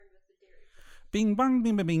Bing bong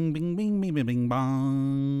bing bing bing bing bing bing bing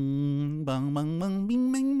bong bong bong bong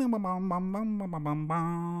bing bing bing bong bong bong bong bong bong bong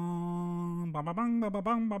bong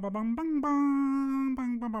bong bong bong bong bong bong bong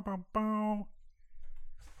bong bong bong bong.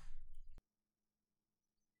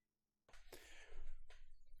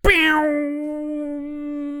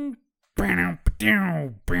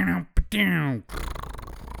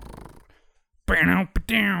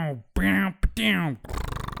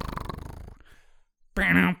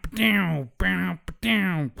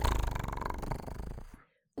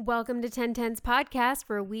 Welcome to 1010's podcast,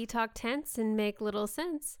 where we talk tense and make little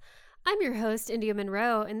sense. I'm your host, India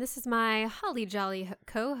Monroe, and this is my holly jolly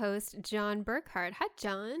co-host, John Burkhart. Hi,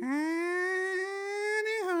 John.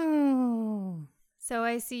 So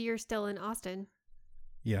I see you're still in Austin.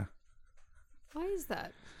 Yeah, Why is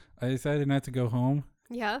that? I decided not to go home.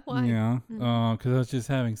 Yeah, why? Yeah, because I was just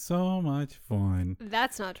having so much fun.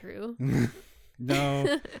 That's not true.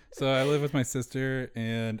 No, so I live with my sister,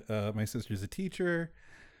 and my sister's a teacher,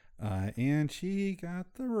 and she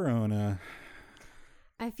got the Rona.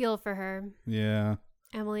 I feel for her. Yeah,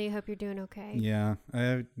 Emily, I hope you're doing okay. yeah.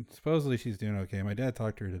 Supposedly she's doing okay. My dad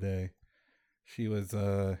talked to her today. She was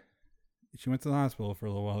she went to the hospital for a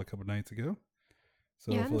little while a couple nights ago.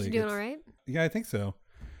 So Yeah, hopefully she's doing all right? Yeah, I think so.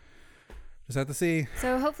 Just have to see.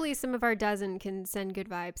 So hopefully some of our dozen can send good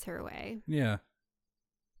vibes her way. Yeah.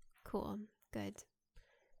 Cool. Good.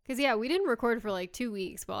 Because, yeah, we didn't record for like 2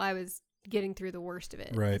 weeks while I was getting through the worst of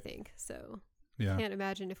it, I Right. think. So Yeah. can't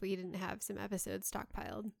imagine if we didn't have some episodes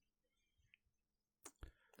stockpiled.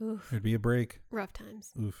 Oof. It'd be a break. Rough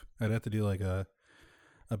times. Oof. I'd have to do like a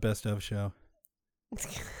best of show.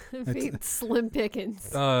 Big slim pickings.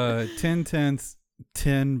 10 tenths,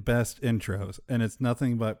 10 best intros, and it's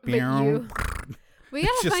nothing but But you, we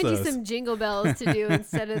gotta just find you those. some jingle bells to do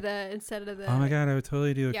instead of the. Oh my god, I would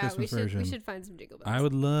totally do a Yeah, Christmas version. we should find some jingle bells. I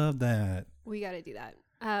would love that. We gotta do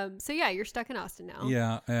that. So yeah, you're stuck in Austin now.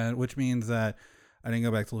 Yeah, and which means that I didn't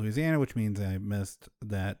go back to Louisiana, which means I missed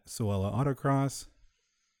that Soella autocross.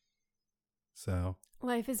 So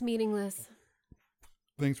Life is meaningless.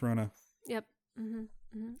 thanks, Rona. Yep. Mm-hmm.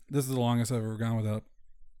 Mm-hmm. This is the longest I've ever gone without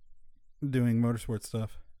doing motorsport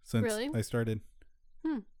stuff since Really? I started.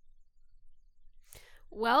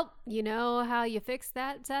 Well, you know how you fix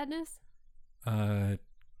that sadness?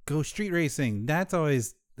 Go street racing. That's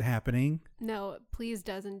always happening. No, please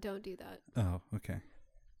don't do that. Oh, okay.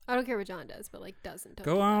 I don't care what John does, but like don't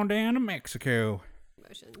Go do on down to Mexico. that.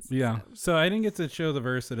 Emotions. Yeah. So. So I didn't get to show the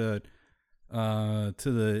Versata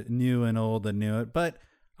to the new and old that knew it, but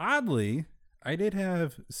oddly, I did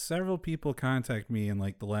have several people contact me in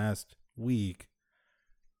like the last week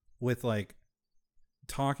with like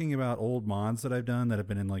talking about old mods that I've done that have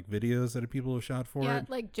been in like videos that people have shot for Yeah, it.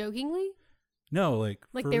 like jokingly? No, like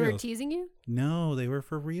Like for they were reals. teasing you? No, they were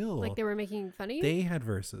for real. Like they were making fun of you? They had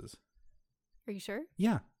verses. Are you sure?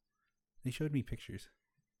 Yeah. They showed me pictures.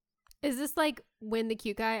 Is this like when the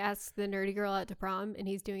cute guy asks the nerdy girl out to prom and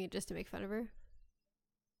he's doing it just to make fun of her?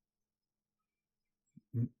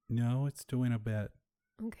 No, it's to win a bet.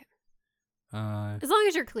 Okay. Uh As long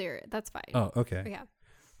as you're clear, that's fine. Oh, okay. Yeah.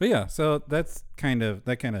 But yeah, so that kind of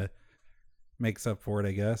makes up for it,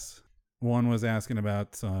 I guess. One was asking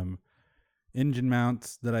about some engine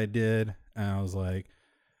mounts that I did, and I was like,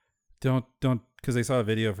 don't, because they saw a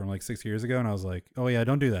video from like 6 years ago, and I was like, oh yeah,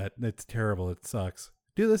 don't do that. It's terrible. It sucks.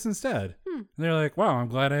 Do this instead. And they're like, wow, I'm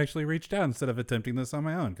glad I actually reached out instead of attempting this on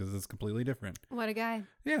my own, because it's completely different. What a guy.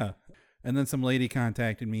 Yeah. And then some lady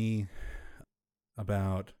contacted me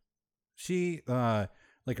about, she,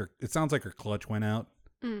 it sounds like her clutch went out.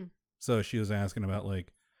 So she was asking about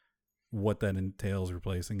like what that entails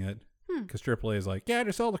replacing it. Because AAA is like, yeah,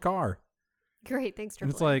 just sell the car. Great. Thanks,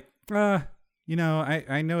 And AAA. it's like,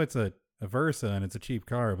 I know it's a Versa and it's a cheap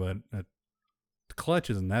car, but the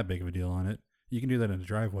clutch isn't that big of a deal on it. You can do that in the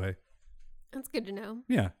driveway. That's good to know.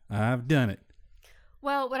 Yeah, I've done it.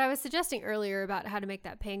 Well, what I was suggesting earlier about how to make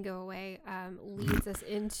that pain go away leads us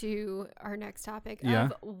into our next topic Yeah.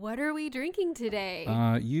 of what are we drinking today?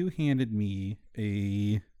 You handed me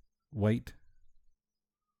a white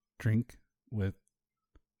drink with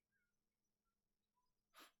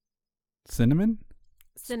cinnamon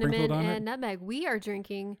sprinkled on and it? nutmeg. We are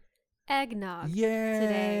drinking eggnog Yay!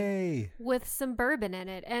 today with some bourbon in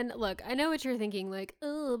it. And look, I know what you're thinking, like,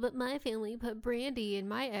 oh, but my family put brandy in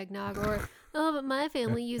my eggnog, or oh, but my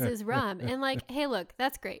family uses rum. And like, hey, look,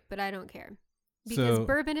 that's great, but I don't care. Because So-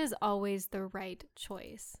 bourbon is always the right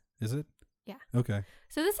choice. Is it? Yeah. Okay.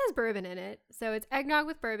 So this has bourbon in it. So it's eggnog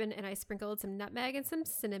with bourbon, and I sprinkled some nutmeg and some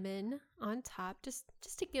cinnamon on top, just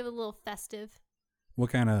to give it a little festive. What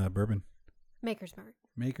kind of bourbon? Maker's Mark.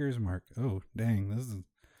 Maker's Mark. Oh, dang. This is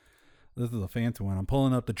This is a fancy one. I'm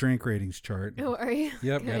pulling up the drink ratings chart. Oh, are you?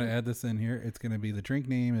 Yep, Good. gotta add this in here. It's gonna be, the drink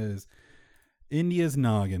name is India's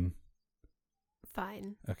Noggin.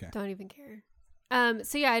 Fine. Okay. Don't even care.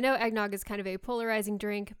 So yeah, I know eggnog is kind of a polarizing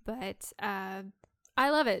drink, but I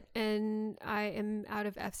love it, and I am out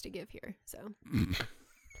of F's to give here. So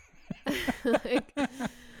like,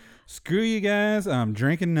 Screw you guys. I'm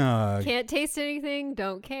drinking Nog. can't taste anything.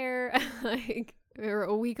 Don't care. Like, we're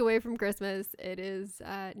a week away from Christmas. It is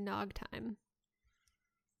nog time.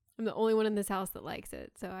 I'm the only one in this house that likes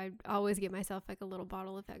it, so I always get myself like a little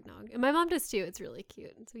bottle of eggnog, and my mom does too. It's really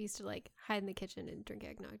cute. So we used to like hide in the kitchen and drink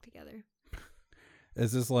eggnog together.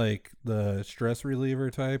 Is this like the stress reliever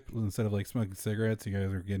type? Instead of like smoking cigarettes, you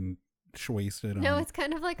guys are getting wasted on. No, it's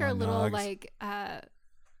kind of like our on little nogs.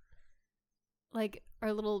 like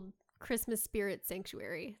our little Christmas spirit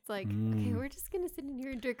sanctuary. It's like, okay, we're just gonna sit in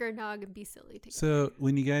here and drink our nog and be silly together. So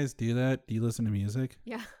when you guys do that, do you listen to music?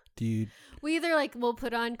 Yeah, Do you we either like we'll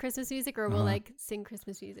put on Christmas music or we'll Uh-huh. like sing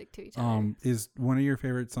Christmas music to each other. is one of your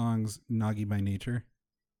favorite songs Noggy by Nature?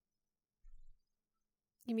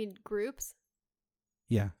 You mean groups?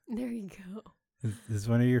 Yeah. There you go. Is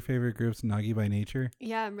one of your favorite groups Noggy by Nature?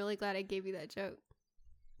 Yeah, I'm really glad I gave you that joke.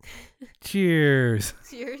 Cheers.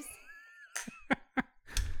 Cheers.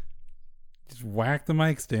 Just whack the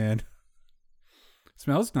mic stand.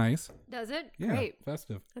 Smells nice. Does it? Yeah. Great.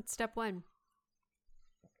 Festive. That's step one.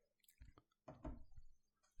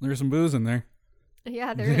 There's some booze in there.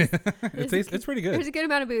 Yeah, there is. It's pretty good. There's a good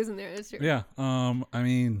amount of booze in there. That's true. Yeah. I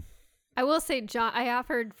mean, I will say, John. I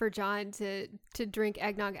offered for John to drink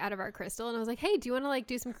eggnog out of our crystal, and I was like, "Hey, do you want to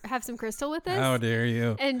like have some crystal with this?" how dare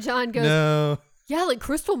you? And John goes, No. "Yeah, like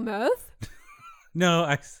crystal meth." No,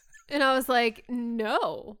 And I was like,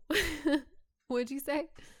 "No." What'd you say?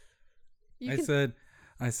 I said,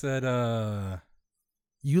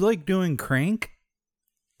 you like doing crank?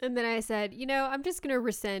 And then I said, I'm just gonna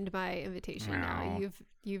rescind my invitation now. No.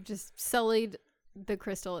 You've just sullied the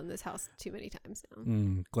crystal in this house too many times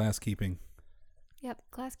now. Glass keeping. Yep,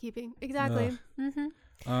 glass keeping. Exactly.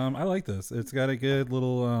 Mm-hmm. I like this. It's got a good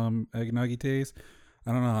little eggnoggy taste.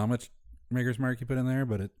 I don't know how much Maker's Mark you put in there,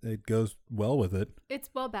 but it goes well with it. It's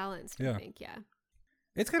well balanced, Yeah. I think, yeah.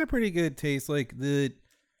 It's got a pretty good taste. Like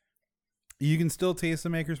you can still taste the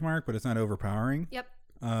Maker's Mark, but it's not overpowering. Yep.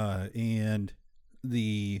 And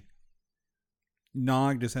the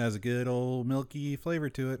nog just has a good old milky flavor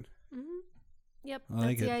to it. Mm-hmm. Yep, I like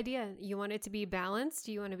that's the it. idea. You want it to be balanced.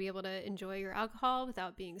 You want to be able to enjoy your alcohol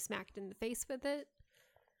without being smacked in the face with it.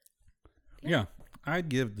 Yeah. I'd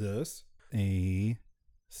give this a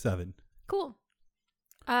 7. Cool.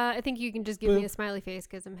 I think you can just give me a smiley face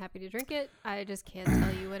because I'm happy to drink it. I just can't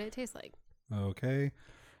tell you what it tastes like. Okay.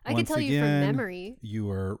 I can Once tell you from again, memory. You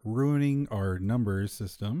are ruining our numbers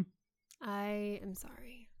system. I am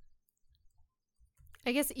sorry.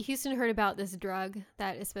 I guess Houston heard about this drug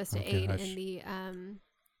that is supposed to aid gosh. in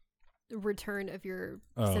the return of your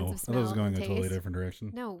Oh, sense I of thought smell it was going and a totally taste. different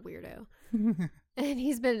direction. No, weirdo. And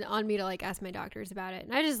he's been on me to like ask my doctors about it.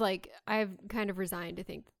 And I just I've kind of resigned to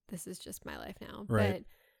think this is just my life now. Right.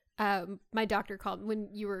 But my doctor called when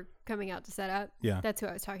you were coming out to set up. Yeah. That's who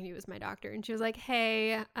I was talking to, was my doctor. And she was like,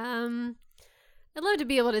 "Hey, I'd love to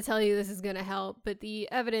be able to tell you this is going to help, but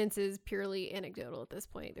the evidence is purely anecdotal at this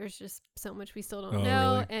point. There's just so much we still don't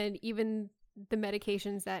know. Really? And even the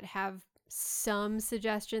medications that have some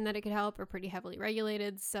suggestion that it could help are pretty heavily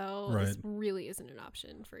regulated. So this really isn't an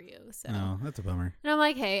option for you." So, No, that's a bummer. and I'm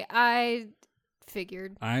like, "Hey, I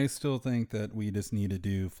figured." I still think that we just need to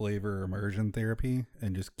do flavor immersion therapy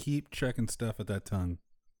and just keep checking stuff at that tongue.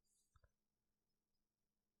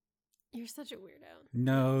 You're such a weirdo.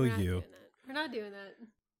 No, We're not you. doing that. We're not doing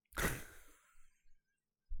that.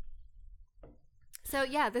 So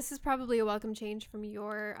yeah, this is probably a welcome change from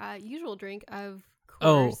your usual drink of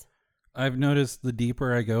Coors. I've noticed the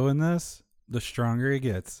deeper I go in this, the stronger it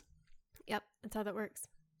gets. Yep, that's how that works.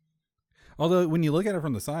 Although when you look at it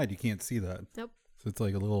from the side, you can't see that. Nope. So it's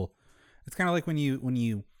like a little. It's kind of like when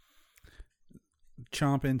you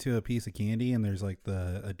chomp into a piece of candy and there's like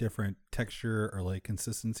a different texture or like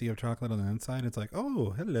consistency of chocolate on the inside. It's like,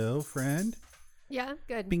 oh, hello, friend. Yeah,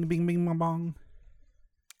 good. Bing, bing, bing, bong, bong.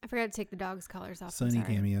 I forgot to take the dog's collars off. I'm Sunny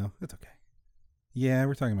sorry. cameo. That's okay. Yeah,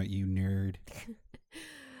 we're talking about you, nerd.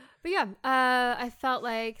 But yeah, I felt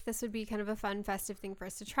like this would be kind of a fun, festive thing for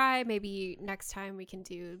us to try. Maybe next time we can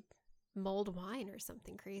do mulled wine or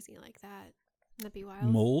something crazy like that. Wouldn't that be wild?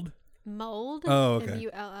 Mold? Mulled? Oh, okay.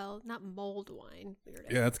 M-U-L-L, not mulled wine.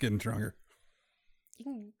 Weirdo. Yeah, it's getting stronger. You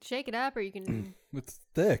can shake it up or you can, It's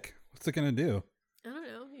thick. What's it going to do? I don't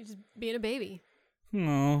know, you're just being a baby.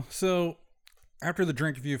 No. So after the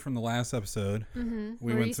drink review from the last episode,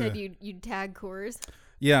 where you said you'd tag Coors.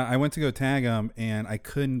 Yeah, I went to go tag them, and I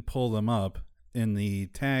couldn't pull them up in the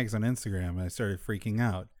tags on Instagram, and I started freaking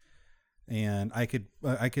out. And I could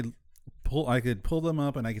pull them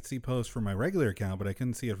up, and I could see posts from my regular account, but I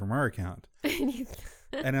couldn't see it from our account.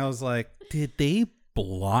 And I was like, did they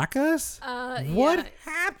block us? What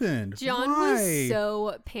happened? John was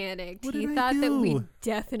so panicked. He thought that we'd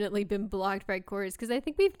definitely been blocked by Coors because I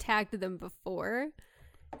think we've tagged them before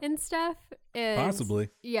and stuff. And possibly.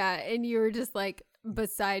 Yeah, and you were just like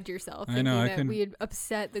beside yourself. I know. That we had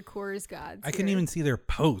upset the Coors gods. I couldn't even see their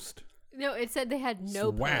post. No, it said they had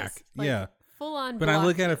no post. Like, yeah. Full on. But I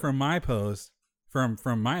look at it from my post, from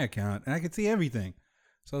my account, and I could see everything.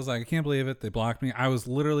 So I was like, I can't believe it. They blocked me. I was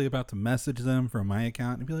literally about to message them from my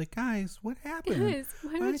account and be like, guys, what happened? Guys,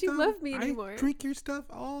 why don't you love me anymore? I drink your stuff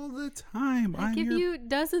all the time. I give you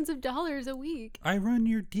dozens of dollars a week. I run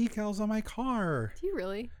your decals on my car. Do you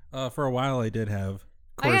really? For a while, I did have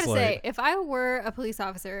Coors I gotta Light. say, if I were a police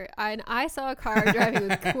officer and I saw a car driving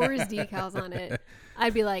with Coors decals on it,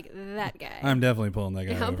 I'd be like, that guy. I'm definitely pulling that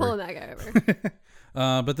guy over. I'm pulling that guy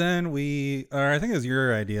over. But then I think it was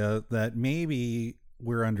your idea that maybe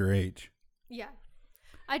we're underage. Yeah.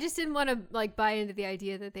 I just didn't want to buy into the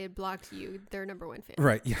idea that they had blocked you, their number one fan.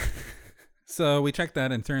 Right. Yeah. So we checked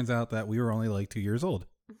that and it turns out that we were only like 2 years old.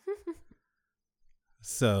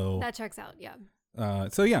 So that checks out. Yeah.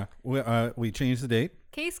 So yeah, we changed the date.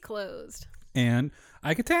 Case closed. And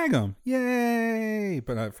I could tag them. Yay.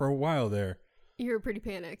 But for a while there, you were pretty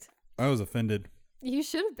panicked. I was offended. You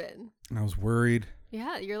should have been. I was worried.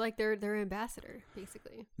 Yeah. You're like their ambassador,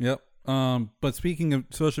 basically. Yep. But speaking of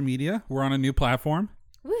social media, we're on a new platform.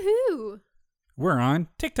 Woohoo! We're on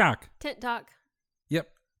TikTok. Tent Talk. Yep.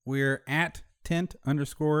 We're at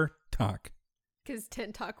tent_talk. Because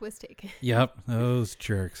Tent Talk was taken. Yep. Those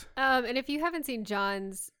jerks. And if you haven't seen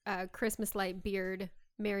John's Christmas light beard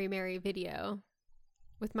Merry Merry video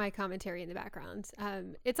with my commentary in the background,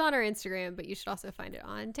 it's on our Instagram, but you should also find it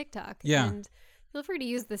on TikTok. Yeah. And feel free to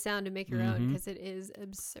use the sound to make your own because it is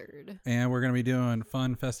absurd. And we're going to be doing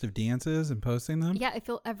fun, festive dances and posting them. Yeah, if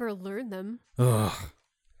you'll ever learn them. Ugh.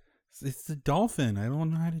 It's the dolphin. I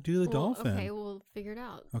don't know how to do the dolphin. Okay, we'll figure it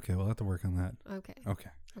out. Okay, we'll have to work on that.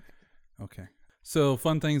 Okay. So,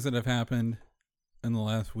 fun things that have happened in the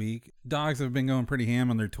last week. Dogs have been going pretty ham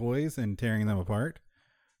on their toys and tearing them apart.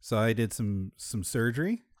 So, I did some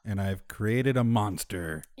surgery. And I've created a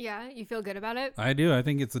monster. Yeah, you feel good about it? I do. I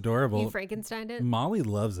think it's adorable. You Frankensteined it? Molly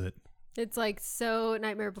loves it. It's like so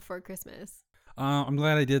Nightmare Before Christmas. I'm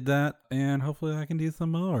glad I did that, and hopefully I can do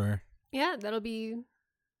some more. Yeah, that'll be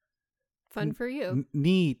fun for you.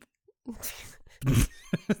 Neat.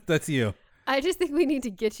 That's you. I just think we need to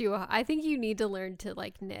get you I think you need to learn to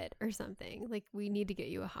knit or something. We need to get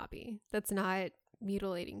you a hobby that's not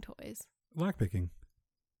mutilating toys. Lockpicking.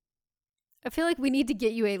 I feel like we need to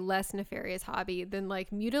get you a less nefarious hobby than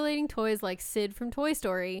mutilating toys like Sid from Toy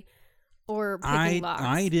Story or picking locks.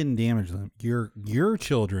 I didn't damage them. Your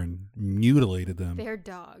children mutilated them. They're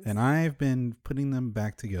dogs. And I've been putting them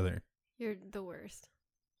back together. You're the worst.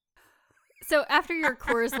 So after your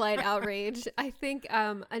Coors Light outrage, I think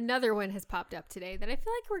another one has popped up today that I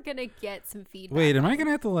feel like we're going to get some feedback. Wait, am I going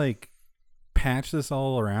to have to patch this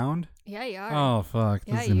all around? Yeah, you are. Oh, fuck.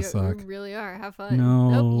 This is going to suck. You really are. Have fun. No.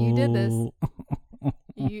 Nope, you did this.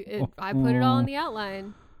 I put it all in the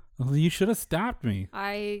outline. Well, you should have stopped me.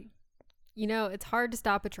 It's hard to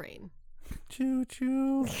stop a train. Choo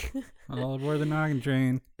choo. All aboard the noggin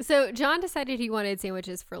train. So John decided he wanted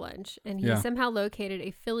sandwiches for lunch, and he somehow located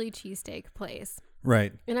a Philly cheesesteak place.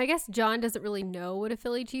 Right. And I guess John doesn't really know what a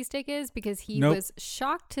Philly cheesesteak is because he was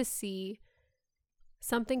shocked to see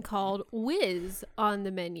something called Whiz on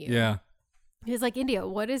the menu. Yeah. He's like, India,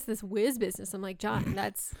 what is this Whiz business? I'm like, John,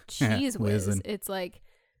 that's Cheese Whiz. Whizzin'. It's like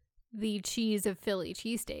the cheese of Philly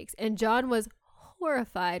cheesesteaks. And John was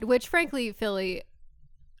horrified, which frankly, Philly,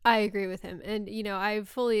 I agree with him. And, I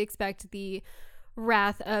fully expect the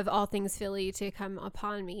wrath of all things Philly to come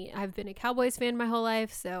upon me. I've been a Cowboys fan my whole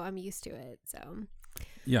life, so I'm used to it. So,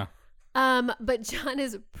 yeah. But John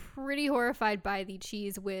is pretty horrified by the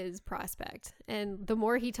Cheese Whiz prospect. And the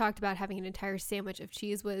more he talked about having an entire sandwich of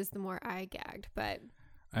Cheese Whiz, the more I gagged. But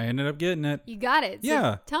I ended up getting it. you got it. So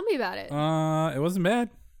yeah. Tell me about it. It wasn't bad.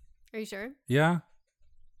 Are you sure? Yeah.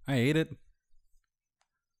 I ate it.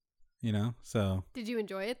 So. Did you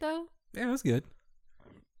enjoy it though? Yeah, it was good.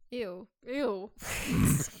 Ew.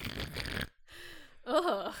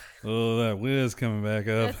 Ugh. Oh, that whiz coming back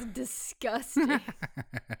up. That's disgusting.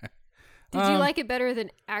 Did you like it better than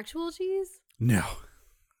actual cheese? No.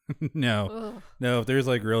 No. Ugh. No, if there's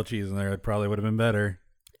real cheese in there, it probably would have been better.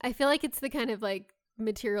 I feel like it's the kind of like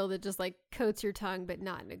material that just like coats your tongue, but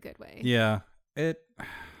not in a good way. Yeah.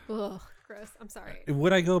 Ugh, gross. I'm sorry.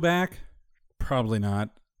 Would I go back? Probably not.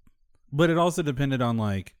 But it also depended on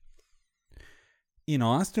like, in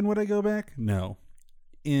Austin, would I go back? No.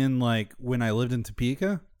 In like when I lived in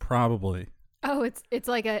Topeka, probably. Oh, it's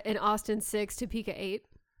like an Austin 6 Topeka 8.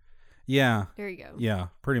 Yeah. There you go. Yeah,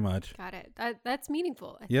 pretty much. Got it. That's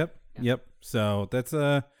meaningful. Yep. So that's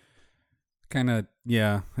kind of,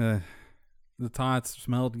 yeah. The tots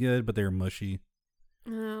smelled good, but they were mushy.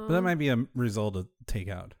 Oh. But that might be a result of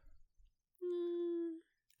takeout.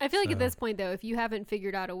 I feel like at this point, though, if you haven't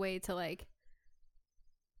figured out a way to like,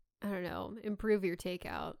 I don't know, improve your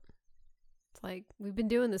takeout, it's like we've been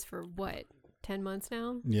doing this for what, 10 months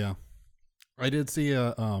now? Yeah. I did see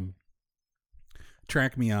a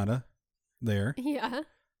Track Miata there. Yeah.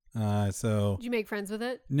 So Did you make friends with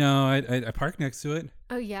it? no, I parked next to it.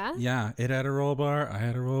 Oh yeah. Yeah, it had a roll bar. I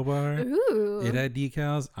had a roll bar. Ooh. It had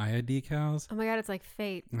decals. I had decals. Oh my god, it's like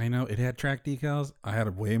fate. I know it had track decals. I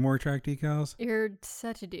had way more track decals. You're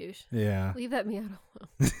such a douche. Yeah. Leave that Miata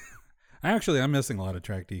alone. I'm missing a lot of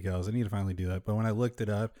track decals. I need to finally do that. But when I looked it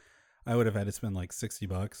up, I would have had to spend like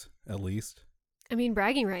 $60 at least. I mean,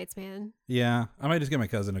 bragging rights, man. Yeah, I might just get my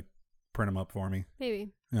cousin to print them up for me.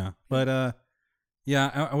 Maybe. Yeah, but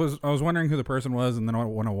yeah, I was wondering who the person was, and then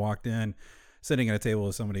when I walked in, sitting at a table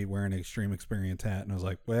with somebody wearing an Extreme Experience hat, and I was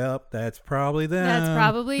like, well, that's probably them. That's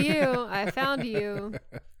probably you. I found you.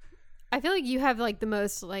 I feel like you have like the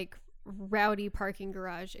most like rowdy parking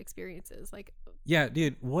garage experiences. Like, yeah,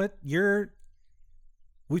 dude,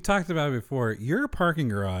 we talked about it before. Your parking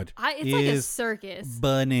garage it's is like a circus.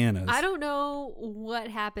 Bananas. I don't know what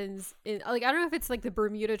happens in like, I don't know if it's like the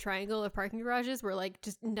Bermuda Triangle of parking garages where like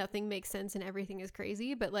just nothing makes sense and everything is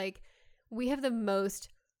crazy, but like we have the most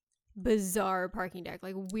bizarre parking deck.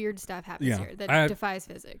 Like weird stuff happens here that defies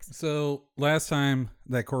physics. So last time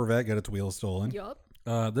that Corvette got its wheels stolen. Yup.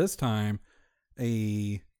 This time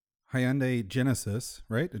a Hyundai Genesis,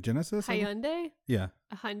 right? A Genesis? Hyundai? Yeah.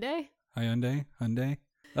 A Hyundai? Hyundai.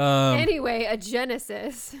 Anyway, a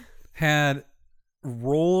Genesis had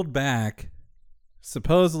rolled back,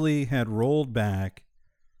 supposedly had rolled back,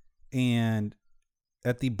 and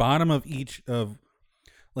at the bottom of each of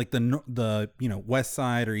like the west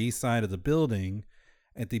side or east side of the building,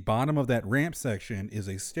 at the bottom of that ramp section is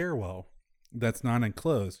a stairwell that's not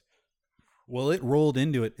enclosed. Well, it rolled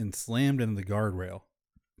into it and slammed into the guardrail.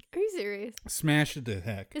 Are you serious? Smashed it to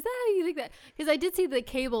heck. Is that how you think that? Because I did see the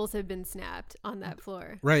cables have been snapped on that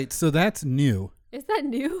floor. Right. So that's new. Is that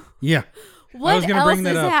new? Yeah. What else is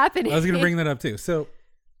happening? I was going to bring that up too. So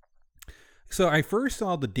I first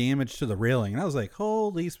saw the damage to the railing and I was like,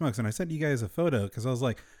 holy smokes. And I sent you guys a photo because I was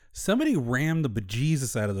like, somebody rammed the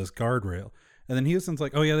bejesus out of this guardrail. And then Houston's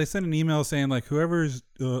like, oh yeah, they sent an email saying like whoever's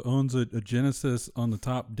owns a Genesis on the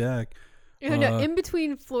top deck. No, in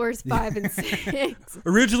between floors 5 and 6.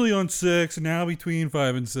 Originally on 6, now between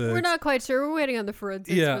 5 and 6. We're not quite sure. We're waiting on the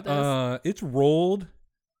forensics for this. It's rolled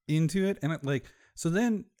into it, and so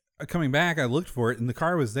then coming back, I looked for it, and the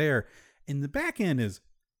car was there, and the back end is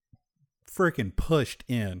freaking pushed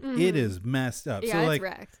in. Mm-hmm. It is messed up. Yeah, so it's like,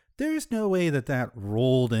 wrecked. There's no way that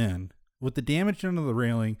rolled in with the damage done to the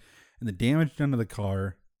railing and the damage done to the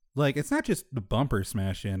car. Like, it's not just the bumper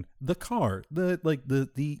smash in. The car, the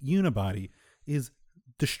unibody is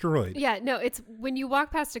destroyed. Yeah, no, it's when you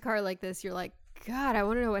walk past a car like this, you're like, God, I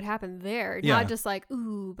want to know what happened there. Yeah. Not just like,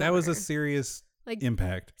 ooh, bummer. That was a serious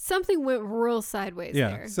impact. Something went real sideways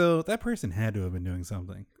there. So that person had to have been doing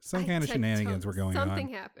something. Some kind of shenanigans were going on. Something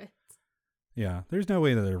happened. Yeah, there's no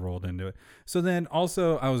way that they rolled into it. So then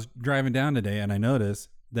also I was driving down today and I noticed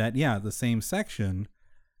that, the same section,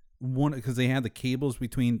 because they had the cables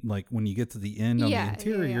between, like when you get to the end on the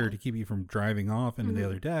interior to keep you from driving off into the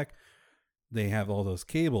other deck, they have all those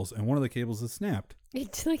cables, and one of the cables is snapped.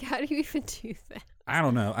 Like, how do you even do that? I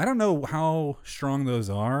don't know. I don't know how strong those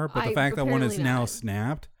are, but the fact that one is now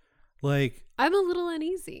snapped, like, I'm a little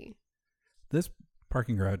uneasy. This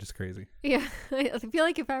parking garage is crazy. Yeah, I feel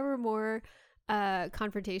like if I were more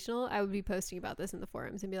confrontational, I would be posting about this in the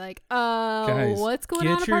forums and be like, guys, what's going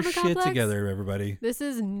on? Get your shit together, everybody. This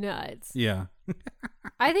is nuts. Yeah.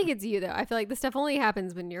 I think it's you though. I feel like this stuff only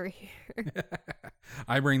happens when you're here.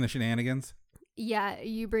 I bring the shenanigans. Yeah,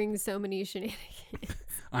 you bring so many shenanigans.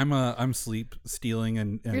 I'm sleep stealing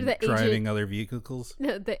and driving other vehicles.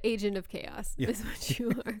 No, the agent of chaos is what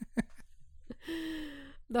you are.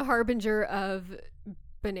 The harbinger of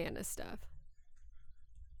banana stuff.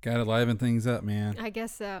 Gotta liven things up, man. I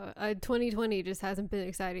guess so. 2020 just hasn't been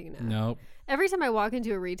exciting enough. Nope. Every time I walk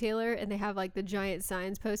into a retailer and they have like the giant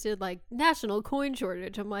signs posted like national coin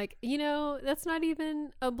shortage, I'm like, that's not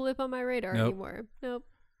even a blip on my radar anymore.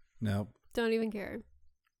 Nope. Don't even care.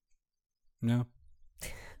 No.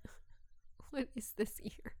 What is this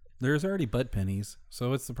year? There's already butt pennies, so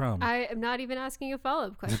what's the problem? I am not even asking a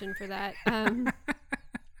follow-up question for that.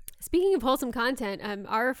 Speaking of wholesome content,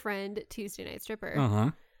 our friend Tuesday Night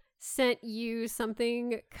Stripper sent you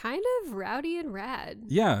something kind of rowdy and rad.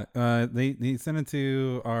 Yeah, they sent it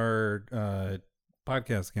to our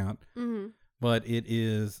podcast account, but it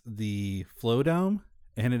is the Flow Dome,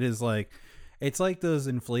 and it is it's like those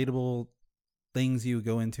inflatable things you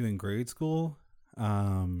go into in grade school.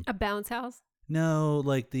 A bounce house? No,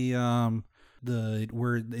 like the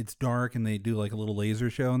where it's dark and they do like a little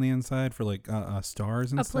laser show on the inside for like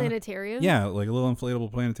stars and a stuff. Planetarium? Yeah, like a little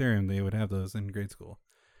inflatable planetarium. They would have those in grade school.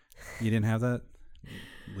 You didn't have that?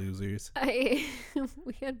 Losers. We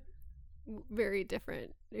had very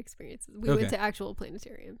different experiences. We went to actual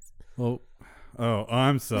planetariums. Well,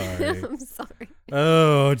 I'm sorry. I'm sorry.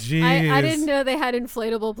 Oh, jeez. I didn't know they had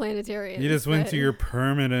inflatable planetariums. You just went to your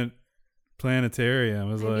permanent planetarium.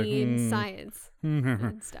 I was science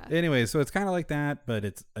and stuff. Anyway, so it's kind of like that, but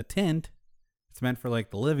it's a tent. It's meant for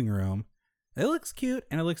like the living room. It looks cute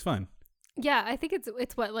and it looks fun. Yeah, I think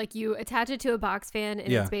it's what, like, you attach it to a box fan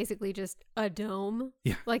and it's basically just a dome.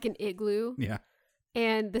 Yeah. Like an igloo. Yeah.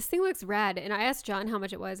 And this thing looks rad. And I asked John how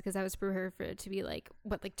much it was because I was prepared for it to be like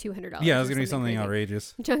 $200. Yeah, it was going to be something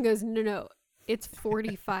outrageous. John goes, no, it's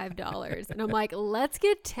 $45. And I'm like, let's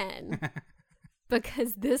get 10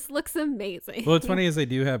 because this looks amazing. Well, what's funny is they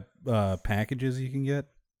do have packages you can get.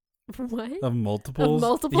 What? Of multiples?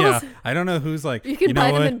 Yeah. I don't know who's like, you can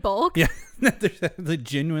buy them in bulk? Yeah. There's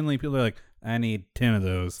genuinely people are like, I need 10 of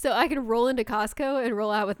those. So I can roll into Costco and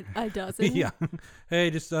roll out with a dozen? Yeah. Hey,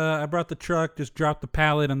 just I brought the truck. Just drop the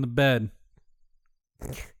pallet on the bed.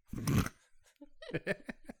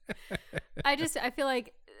 I feel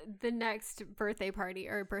like the next birthday party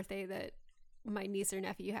or birthday that my niece or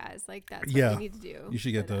nephew has, like, that's what we need to do. You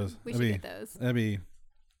should get those. We should get those. That'd be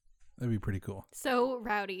pretty cool. So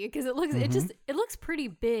rowdy because it looks it looks pretty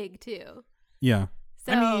big too. Yeah.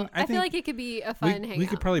 So I feel like it could be a fun hangout. We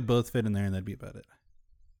could probably both fit in there and that'd be about it.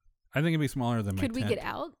 I think it'd be smaller than my tent. Could we get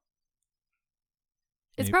out?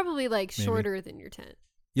 It's probably like shorter than your tent.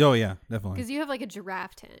 Oh yeah, definitely. Because you have like a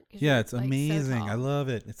giraffe tent. Yeah, it's like amazing. So I love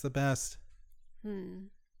it. It's the best.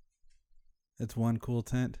 It's one cool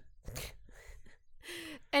tent.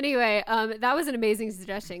 Anyway, that was an amazing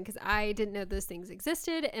suggestion because I didn't know those things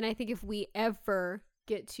existed. And I think if we ever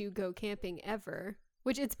get to go camping ever,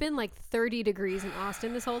 which it's been like 30 degrees in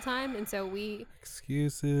Austin this whole time. And so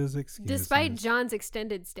Excuses. Despite John's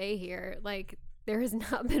extended stay here, like, there has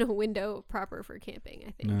not been a window proper for camping,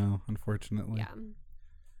 I think. No, unfortunately. Yeah.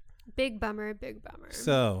 Big bummer.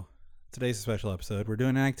 So, today's a special episode. We're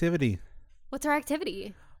doing an activity. What's our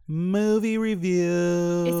activity? Movie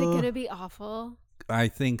review. Is it going to be awful? I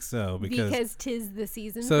think so. Because 'tis the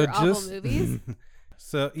season for awful movies.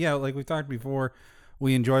 So, yeah, like we talked before,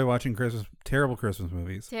 we enjoy watching terrible Christmas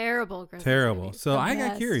movies. Terrible Christmas movies. So I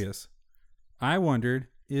got curious. I wondered,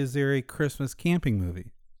 is there a Christmas camping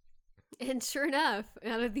movie? And sure enough,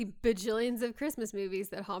 out of the bajillions of Christmas movies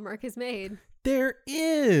that Hallmark has made, there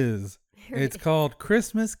is. It's called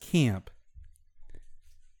Christmas Camp.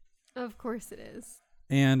 Of course it is.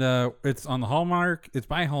 And it's on the Hallmark. It's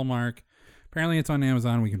by Hallmark. Apparently it's on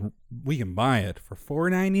Amazon. We can buy it for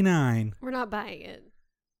 $4.99. We're not buying it.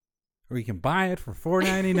 Or you can buy it for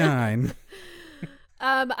 $4.99.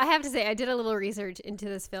 I have to say, I did a little research into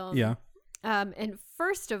this film. Yeah. And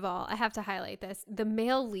first of all, I have to highlight this. The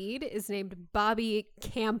male lead is named Bobby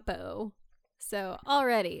Campo. So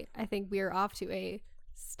already, I think we are off to a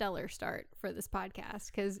stellar start for this podcast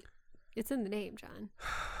because it's in the name, John.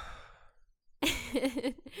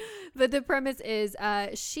 But the premise is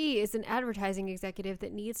she is an advertising executive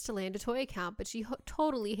that needs to land a toy account, but she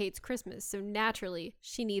totally hates Christmas. So naturally,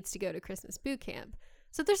 she needs to go to Christmas boot camp.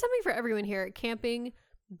 So there's something for everyone here. Camping,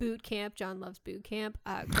 boot camp. John loves boot camp.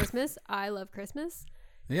 Christmas. I love Christmas.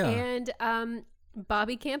 Yeah. And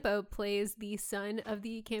Bobby Campo plays the son of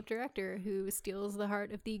the camp director who steals the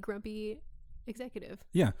heart of the grumpy executive.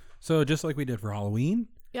 Yeah. So just like we did for Halloween.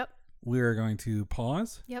 Yep. We're going to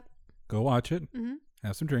pause. Yep. Go watch it. Mm-hmm.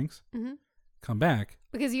 Have some drinks. Mm-hmm. Come back.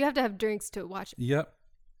 Because you have to have drinks to watch it. Yep.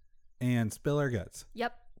 And spill our guts.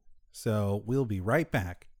 Yep. So we'll be right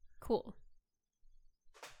back. Cool.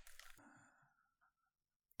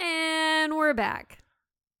 And we're back.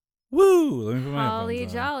 Woo! Let me put my Holly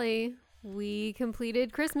headphones on. jolly. We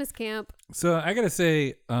completed Christmas camp. So I gotta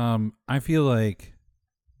say, I feel like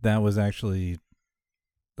that was actually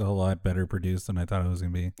a lot better produced than I thought it was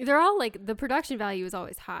gonna be. They're all like, the production value is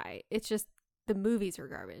always high. It's just the movies are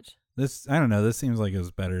garbage. I don't know. This seems like it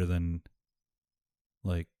was better than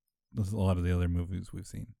like a lot of the other movies we've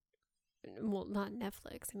seen. Well, not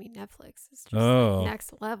Netflix. I mean, Netflix is just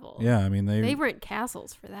next level. Yeah, I mean they rent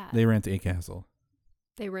castles for that. They rent a castle.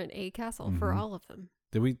 They rent a castle for all of them.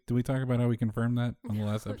 Did we talk about how we confirmed that on the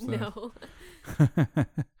last episode? No.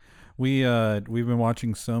 We've been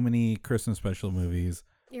watching so many Christmas special movies.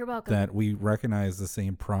 You're welcome. That we recognize the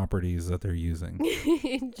same properties that they're using.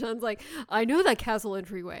 John's like, I know that castle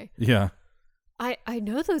entryway. Yeah. I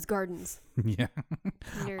know those gardens. Yeah.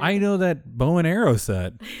 I know that bow and arrow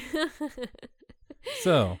set.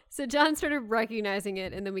 So John started recognizing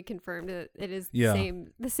it, and then we confirmed that it is the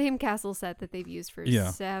same castle set that they've used for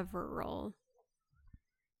several.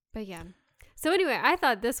 But yeah. So anyway, I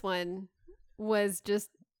thought this one was just...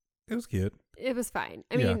 It was cute. It was fine.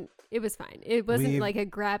 I mean, it was fine. It wasn't like a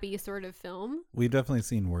grabby sort of film. We've definitely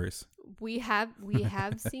seen worse. We have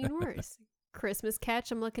seen worse. Christmas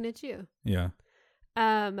Catch, I'm looking at you. Yeah.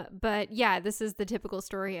 But yeah, this is the typical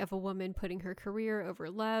story of a woman putting her career over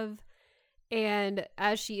love. And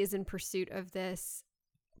as she is in pursuit of this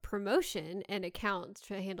promotion and account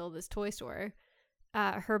to handle this toy store,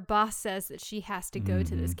 her boss says that she has to go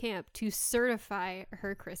to this camp to certify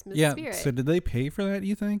her Christmas spirit. So did they pay for that,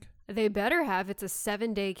 you think? They better have. It's a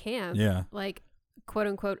 7-day camp. Yeah. Like, quote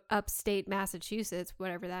unquote, upstate Massachusetts,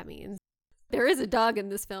 whatever that means. There is a dog in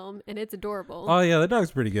this film, and it's adorable. Oh, yeah, the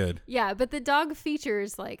dog's pretty good. Yeah, but the dog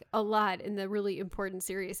features, like, a lot in the really important,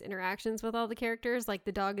 serious interactions with all the characters. Like,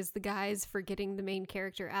 the dog is the guys for getting the main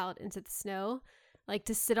character out into the snow, like,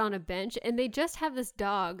 to sit on a bench. And they just have this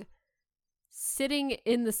dog sitting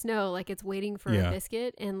in the snow like it's waiting for a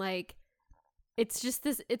biscuit. And, like, it's just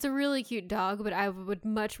this... It's a really cute dog, but I would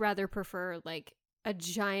much rather prefer, like, a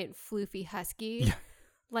giant floofy husky. Yeah.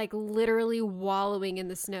 Like literally wallowing in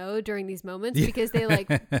the snow during these moments because they like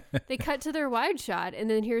they cut to their wide shot and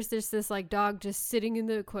then here's this like dog just sitting in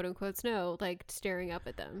the quote unquote snow like staring up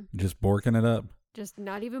at them. Just borking it up. Just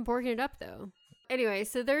not even borking it up though. Anyway,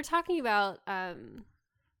 so they're talking about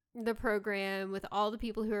the program with all the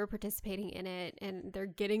people who are participating in it and they're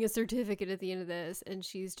getting a certificate at the end of this and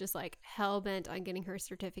she's just like hell bent on getting her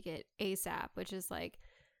certificate ASAP, which is like,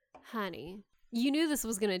 honey, you knew this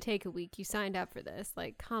was going to take a week. You signed up for this.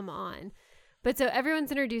 Like, come on. But so everyone's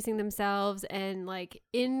introducing themselves and like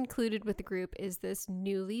included with the group is this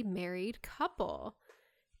newly married couple.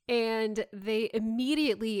 And they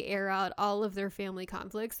immediately air out all of their family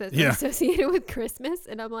conflicts that are associated with Christmas.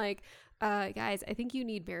 And I'm like, guys, I think you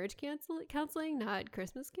need marriage counseling, not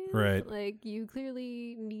Christmas camp. Right. Like, you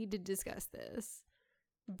clearly need to discuss this.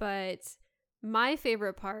 But my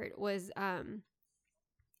favorite part was...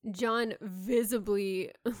 John visibly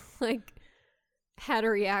like had a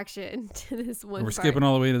reaction to this one. We're skipping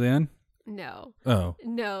all the way to the end? No. Oh.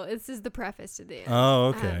 No, this is the preface to the end.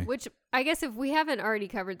 Oh, okay. Which I guess if we haven't already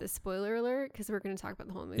covered the spoiler alert, because we're going to talk about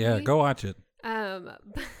the whole movie. Yeah, go watch it. But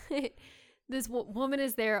this woman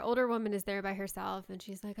is there, older woman is there by herself, and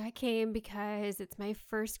she's like, I came because it's my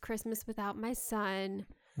first Christmas without my son.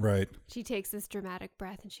 Right. She takes this dramatic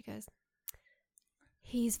breath and she goes,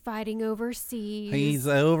 he's fighting overseas. He's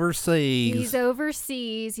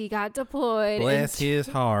overseas. He got deployed. Bless his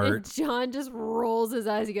heart. And John just rolls his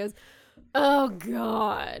eyes. He goes, oh,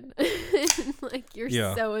 God. Like, you're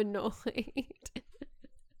so annoyed.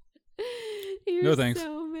 You're no thanks.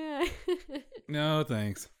 So mad. No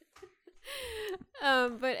thanks.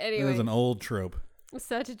 But anyway. It was an old trope.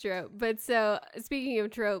 Such a trope. But so, speaking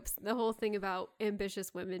of tropes, the whole thing about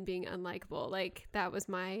ambitious women being unlikable, like, that was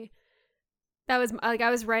like, I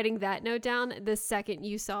was writing that note down the second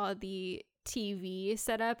you saw the TV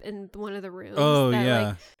set up in one of the rooms. Oh, yeah.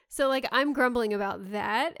 Like, so, like, I'm grumbling about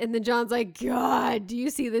that. And then John's like, God, do you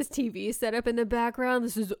see this TV set up in the background?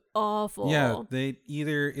 This is awful. Yeah,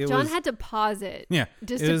 John had to pause it. Yeah.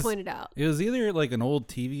 Just to point it out. It was either like an old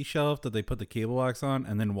TV shelf that they put the cable box on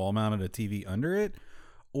and then wall mounted a TV under it.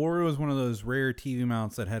 Or it was one of those rare TV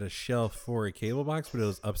mounts that had a shelf for a cable box, but it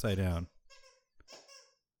was upside down.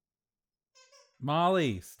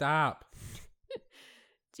 Molly, stop.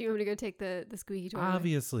 Do you want me to go take the squeaky toy?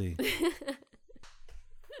 Obviously.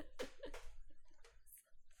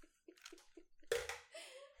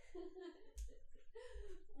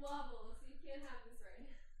 Wobble, so you can't have this right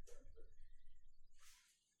now.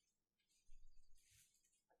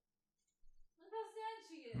 Look how sad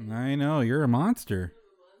she is. I know, you're a monster.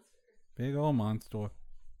 Big old monster.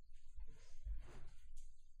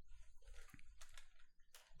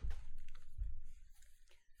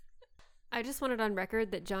 I just want it on record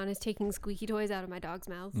that John is taking squeaky toys out of my dog's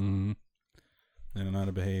mouths. Mm-hmm. They don't know how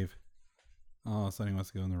to behave. Oh, Sonny wants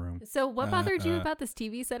to go in the room. So what bothered you about this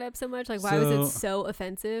TV setup so much? Like, why was it so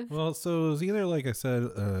offensive? Well, so it was either, like I said,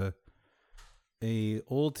 a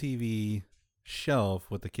old TV shelf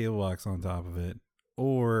with the cable box on top of it,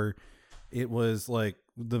 or it was like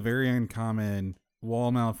the very uncommon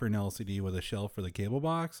wall mount for an LCD with a shelf for the cable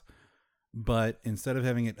box. But instead of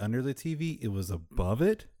having it under the TV, it was above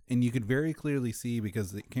it. And you could very clearly see,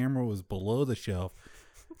 because the camera was below the shelf,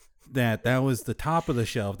 that was the top of the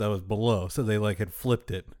shelf that was below. So they like had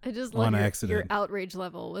flipped it. I just on love accident. Your outrage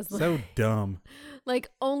level was so dumb. Like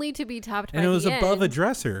only to be topped by and it the was above end. a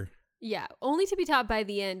dresser. Yeah, only to be topped by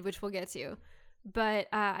the end, which we'll get to. But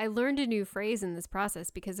I learned a new phrase in this process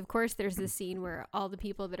because, of course, there's this scene where all the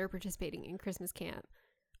people that are participating in Christmas camp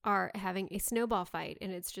are having a snowball fight,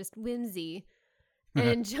 and it's just whimsy.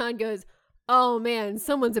 And John goes, "Oh man,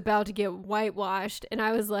 someone's about to get whitewashed," and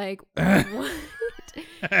I was like, "What?"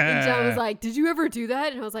 And John was like, "Did you ever do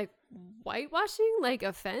that?" And I was like, "Whitewashing, like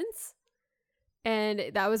a fence?" And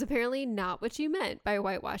that was apparently not what you meant by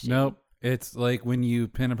whitewashing. Nope. It's like when you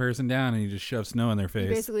pin a person down and you just shove snow in their face.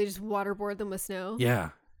 You basically just waterboard them with snow. Yeah.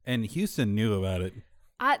 And Houston knew about it.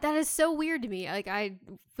 That is so weird to me. Like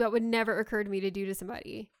that would never occur to me to do to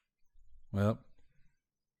somebody. Well,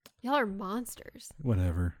 y'all are monsters.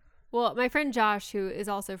 Whatever. Well, my friend Josh, who is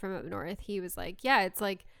also from up north, he was like, yeah, it's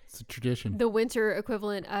like it's a tradition. The winter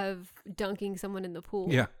equivalent of dunking someone in the pool.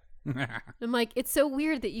 Yeah. I'm like, it's so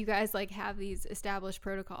weird that you guys like have these established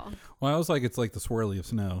protocol. Well, I was like, it's like the swirly of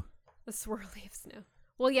snow. The swirly of snow.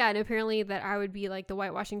 Well, yeah, and apparently that I would be like the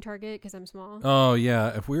whitewashing target because I'm small. Oh,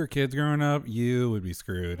 yeah. If we were kids growing up, you would be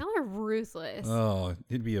screwed. Y'all are ruthless. Oh,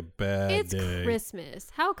 it'd be a bad day. It's Christmas.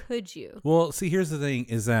 How could you? Well, see, here's the thing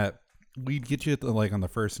is that we'd get you at the, like on the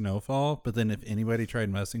first snowfall, but then if anybody tried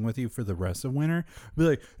messing with you for the rest of winter, we'd be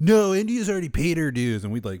like, no, India's already paid her dues,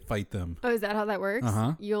 and we'd like fight them. Oh, is that how that works?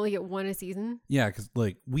 Uh-huh. You only get one a season? Yeah, because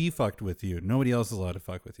like we fucked with you. Nobody else is allowed to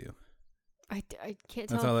fuck with you. I can't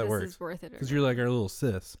That's tell how if that this works. is worth it. Because you're like our little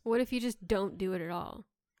sis. What if you just don't do it at all?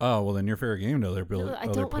 Oh, well, then you're fair game to other I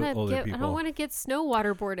people. don't want to get snow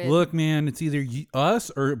waterboarded. Look, man, it's either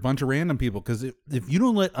us or a bunch of random people. Because if you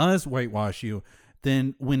don't let us whitewash you,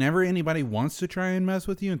 then whenever anybody wants to try and mess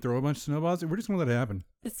with you and throw a bunch of snowballs, we're just going to let it happen.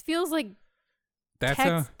 This feels like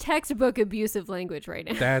That's textbook abusive language right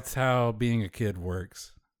now. That's how being a kid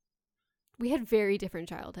works. We had very different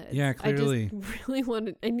childhoods. Yeah, clearly. I just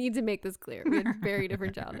really I need to make this clear. We had very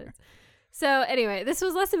different childhoods. So anyway, this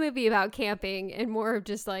was less a movie about camping and more of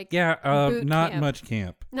just like not camp. much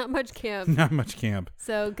camp. Not much camp. Not much camp.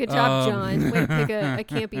 So good job, John. Way to pick a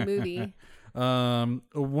campy movie.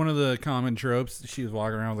 One of the common tropes, she was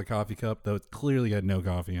walking around with a coffee cup that clearly had no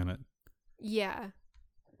coffee in it. Yeah.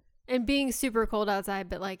 And being super cold outside,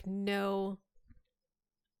 but like no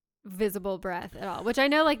visible breath at all, which I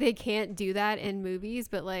know like they can't do that in movies,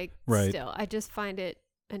 but like still, I just find it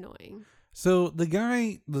annoying. So the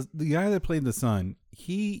guy that played the son,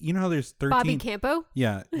 you know how there's 13 Bobby Campo?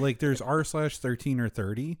 Yeah, like there's r/13 or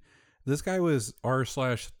 30. This guy was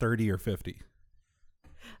r/30 or 50.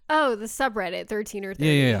 Oh, the subreddit 13 or 30.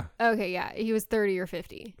 Yeah. Okay, yeah, he was 30 or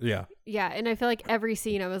 50. Yeah. Yeah, and I feel like every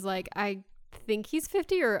scene I was like, I think he's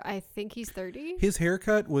 50 or I think he's 30. His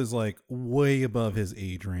haircut was like way above his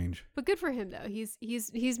age range. But good for him though. He's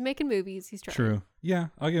making movies. He's trying. True. Yeah,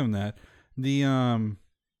 I'll give him that. The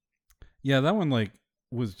that one like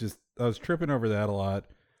was just I was tripping over that a lot.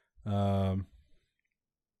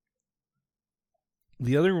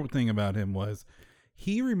 The other thing about him was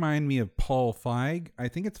he reminded me of Paul Feig. I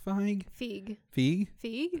think it's Feig.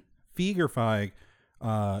 Feig or Feig.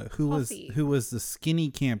 Who was the skinny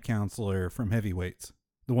camp counselor from Heavyweights,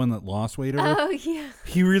 the one that lost weight over. Oh yeah,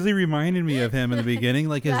 he really reminded me of him in the beginning,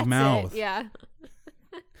 like his mouth. Yeah.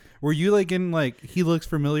 Were you like in like he looks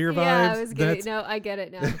familiar vibes? Yeah, I was getting. No, I get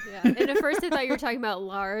it now. Yeah. And at first I thought you were talking about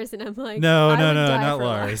Lars, and I'm like, no, not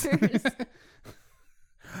Lars.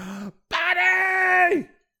 Buddy!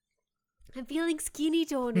 I'm feeling skinny,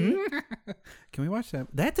 Tony. Can we watch that?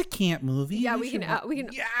 That's a camp movie. Yeah, we can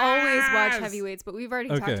always watch Heavyweights, but we've already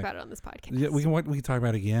talked about it on this podcast. Yeah, we can talk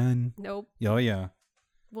about it again. Nope. Oh yeah.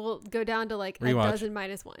 We'll go down to like a dozen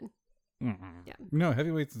minus one. Mm-hmm. Yeah. No,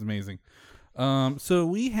 Heavyweights is amazing.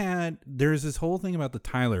 So there's this whole thing about the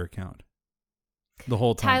Tyler account. The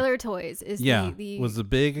whole time. Tyler Toys is was the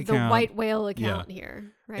big account. The white whale account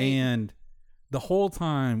here, right? And the whole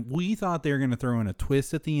time we thought they were going to throw in a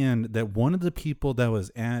twist at the end that one of the people that was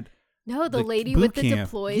at No, the lady boot with the camp.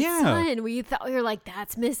 deployed son. We were like,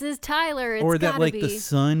 that's Mrs. Tyler. It's or that gotta like be. the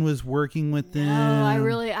son was working with them.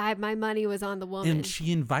 No, my money was on the woman. And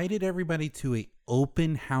she invited everybody to a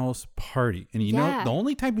open house party. And you know, the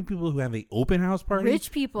only type of people who have a open house party,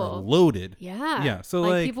 rich people, are loaded. Yeah. Yeah. So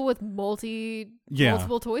like people with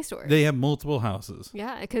multiple toy stores. They have multiple houses.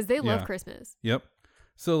 Yeah, because they love Christmas. Yep.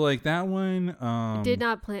 So like that one did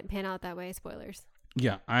not pan out that way. Spoilers.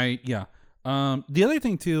 Yeah. The other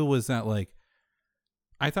thing too was that like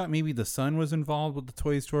I thought maybe the son was involved with the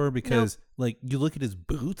toy store because like you look at his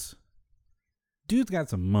boots, dude's got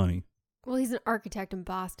some money. Well, he's an architect in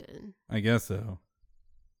Boston. I guess so.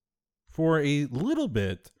 For a little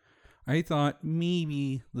bit, I thought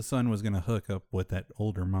maybe the son was going to hook up with that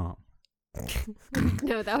older mom.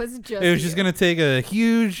 No, that was just It was just going to take a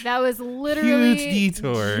huge That was literally huge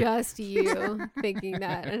detour. Just you thinking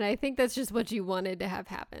that. And I think that's just what you wanted to have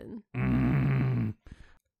happen.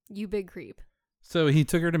 You big creep. So he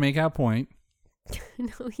took her to Makeout Point.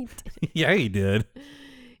 No, he didn't. Yeah, he did.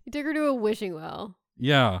 He took her to a wishing well.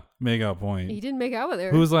 Yeah, Makeout Point. He didn't make out with her.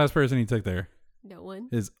 Who was the last person he took there? No one.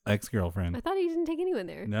 His ex-girlfriend. I thought he didn't take anyone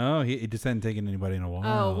there. No, he just hadn't taken anybody in a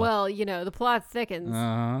while. Oh, well, the plot thickens.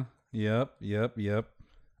 Yep.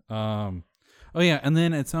 Oh yeah, and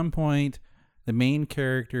then at some point the main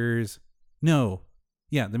character's parents'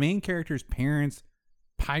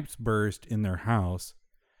 pipes burst in their house.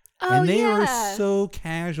 Oh, and they were so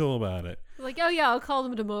casual about it. Like, oh yeah, I'll call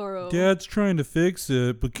them tomorrow. Dad's trying to fix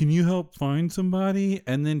it, but can you help find somebody?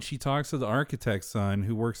 And then she talks to the architect's son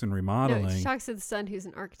who works in remodeling. No, she talks to the son who's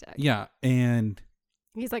an architect. Yeah, and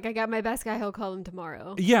he's like, I got my best guy, he'll call him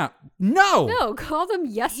tomorrow. Yeah. No, call them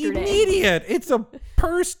yesterday. Idiot. It's a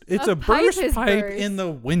burst pipe burst. in the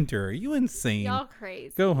winter. Are you insane? Y'all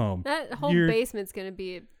crazy. Go home. That whole basement's gonna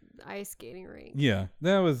be an ice skating rink. Yeah,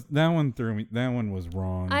 that one threw me. That one was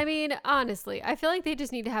wrong. I mean, honestly, I feel like they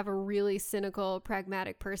just need to have a really cynical,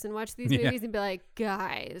 pragmatic person watch these movies and be like,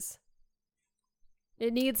 guys,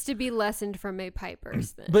 it needs to be lessened from a pipe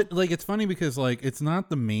burst. Then. But like, it's funny because like, it's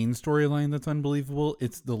not the main storyline that's unbelievable.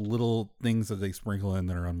 It's the little things that they sprinkle in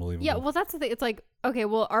that are unbelievable. Yeah, well, that's the thing. It's like, okay,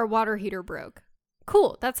 well, our water heater broke.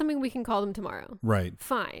 Cool, that's something we can call them tomorrow. Right.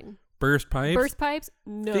 Fine. Burst pipes?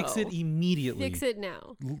 No. Fix it immediately. Fix it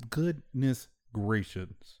now. Goodness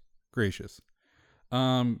gracious.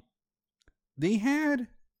 They had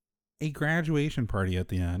a graduation party at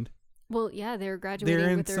the end. Well, yeah, they were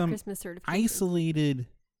graduating with their Christmas certificate. Isolated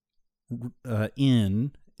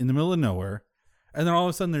inn in the middle of nowhere. And then all of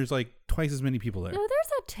a sudden there's like twice as many people there. No,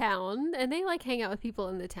 there's a town and they like hang out with people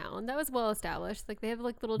in the town. That was well established. Like they have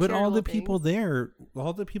like little But all the things. people there,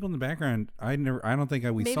 all the people in the background, I don't think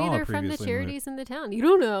we Maybe saw they're previously. From the charities in the town. You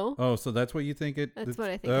don't know. Oh, so that's what you think it That's what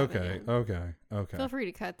I think. Okay. Feel free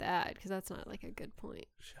to cut that because that's not like a good point.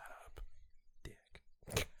 Shut up,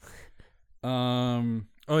 dick.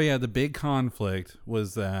 Oh yeah, the big conflict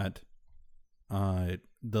was that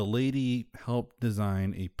the lady helped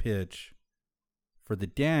design a pitch for the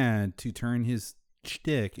dad to turn his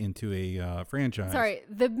shtick into a franchise. Sorry,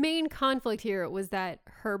 the main conflict here was that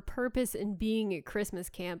her purpose in being at Christmas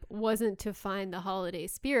camp wasn't to find the holiday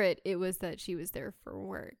spirit. It was that she was there for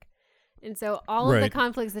work. And so all of the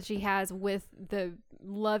conflicts that she has with the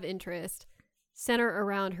love interest center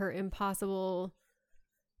around her impossible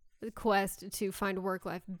quest to find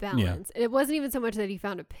work-life balance. Yeah. It wasn't even so much that he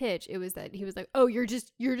found a pitch. It was that he was like, oh, you're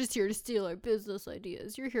just here to steal our business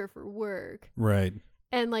ideas. You're here for work. Right.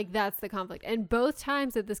 And like, that's the conflict. And both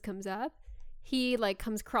times that this comes up, he like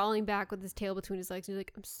comes crawling back with his tail between his legs. And he's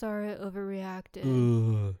like, I'm sorry I overreacted.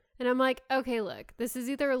 Ugh. And I'm like, okay, look, this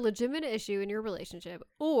is either a legitimate issue in your relationship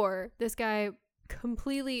or this guy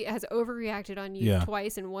completely has overreacted on you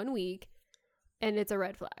twice in 1 week and it's a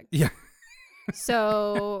red flag. Yeah.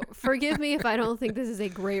 So forgive me if I don't think this is a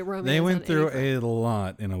great romance. They went through a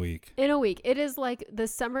lot in a week. It is like the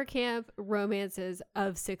summer camp romances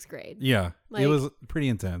of 6th grade. Yeah. Like, it was pretty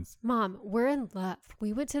intense. Mom, we're in love.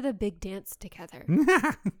 We went to the big dance together.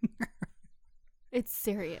 It's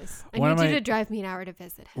serious. I need you to drive me an hour to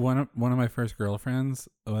visit him. One of my first girlfriends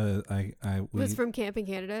was was from Camp in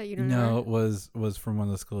Canada. You don't know? No, it was from one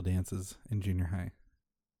of the school dances in junior high.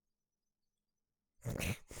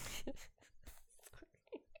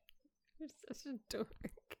 You're such a dork.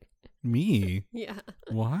 Me? Yeah.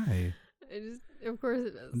 Why? Of course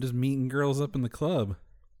it is. I'm just meeting girls up in the club.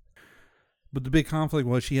 But the big conflict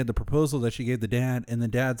was she had the proposal that she gave the dad, and the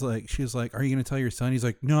dad's like, she was like, are you going to tell your son? He's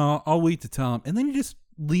like, no, I'll wait to tell him. And then he just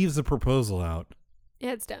leaves the proposal out.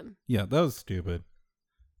 Yeah, it's dumb. Yeah, that was stupid.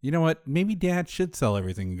 You know what? Maybe dad should sell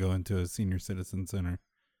everything and go into a senior citizen center.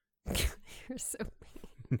 You're so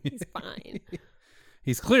mean. He's fine.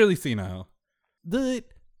 He's clearly senile. The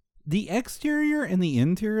exterior and the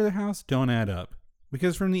interior of the house don't add up.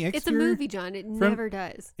 Because from the exterior... It's a movie, John. It never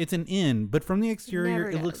does. It's an inn, but from the exterior,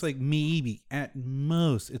 it looks like maybe, at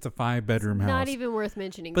most, it's a 5-bedroom house. Not even worth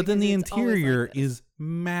mentioning. But then the interior is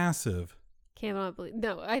massive. Cannot believe.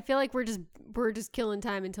 No, I feel like we're just killing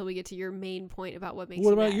time until we get to your main point about what makes.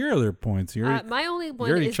 What about your other points? My only one.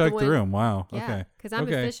 You already is checked the room. Wow. Yeah, okay. Because I'm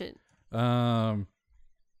efficient. Well,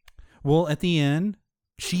 at the end,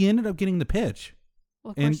 she ended up getting the pitch,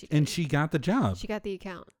 well, and she got the job. She got the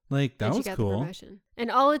account. Like that and was she got cool. The promotion.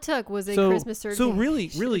 And all it took was a Christmas certification. So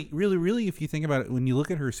really, if you think about it, when you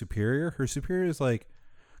look at her superior is like,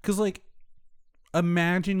 because like.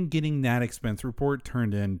 Imagine getting that expense report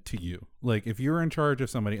turned in to you. Like if you were in charge of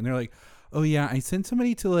somebody and they're like, oh yeah, I sent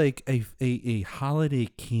somebody to like a holiday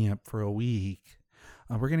camp for a week.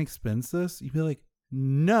 We're going to expense this. You'd be like,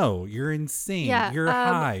 no, you're insane. Yeah, you're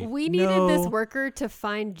high. We needed this worker to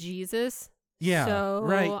find Jesus. Yeah. So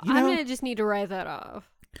right. I'm going to just need to write that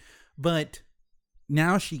off. But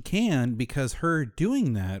now she can, because her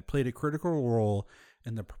doing that played a critical role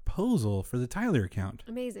in the proposal for the Tyler account.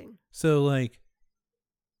 Amazing. So like,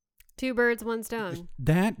 2 birds, 1 stone.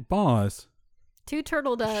 That boss. 2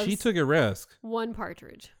 turtle doves. She took a risk. 1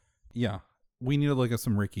 partridge. Yeah. We need to look at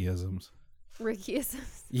some Ricky-isms.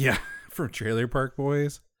 Ricky-isms? Yeah. From Trailer Park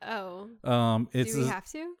Boys. Oh. It's Do we have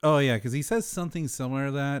to? Oh, yeah. Because he says something similar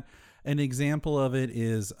to that. An example of it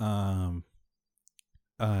is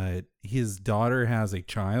his daughter has a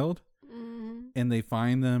child. Mm-hmm. And they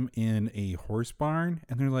find them in a horse barn.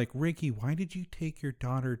 And they're like, Ricky, why did you take your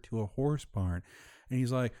daughter to a horse barn? And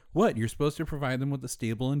he's like, what? You're supposed to provide them with a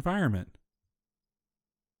stable environment.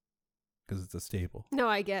 Because it's a stable. No,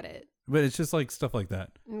 I get it. But it's just like stuff like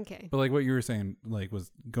that. Okay. But like what you were saying, like was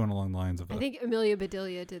going along the lines of I think Amelia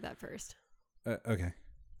Bedelia did that first. Okay.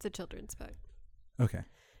 It's a children's book. Okay.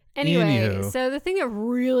 Anyway, Anywho. So the thing that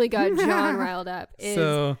really got John riled up is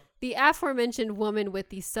the aforementioned woman with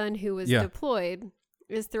the son who was deployed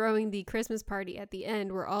is throwing the Christmas party at the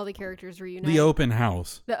end where all the characters reunite. The open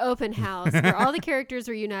house. The open house where all the characters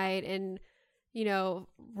reunite and, you know,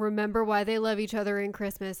 remember why they love each other in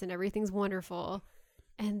Christmas and everything's wonderful.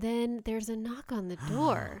 And then there's a knock on the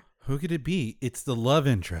door. Who could it be? It's the love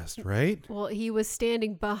interest, right? Well, he was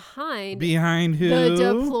standing behind who? The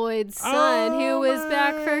deployed son who was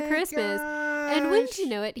back for Christmas. And wouldn't you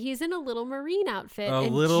know it, he's in a little marine outfit. A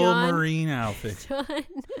marine outfit.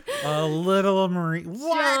 A little marine.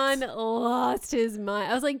 What? John lost his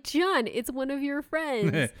mind. I was like, John, it's one of your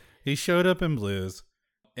friends. He showed up in blues,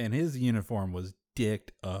 and his uniform was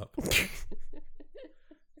dicked up.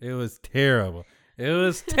 It was terrible. It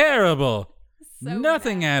was terrible. So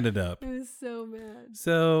Nothing mad. added up. I was so mad.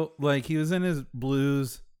 So, like, he was in his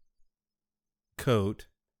blues coat.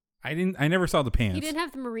 I never saw the pants. He didn't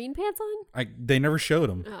have the marine pants on? They never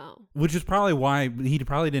showed him. Oh. Which is probably why he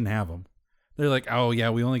probably didn't have them. They're like, oh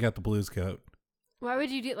yeah, we only got the blues coat. Why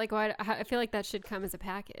would you do why? I feel like that should come as a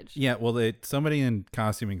package. Yeah, well, somebody in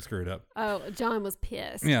costuming screwed up. Oh, John was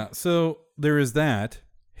pissed. Yeah, so there is that.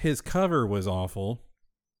 His cover was awful.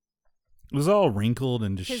 It was all wrinkled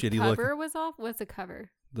and just shitty looking. His cover was off? What's a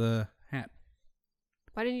cover? The hat.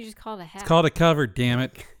 Why didn't you just call it a hat? It's called a cover, damn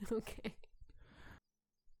it. Okay.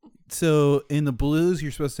 So in the blues,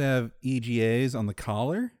 you're supposed to have EGAs on the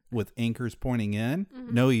collar with anchors pointing in.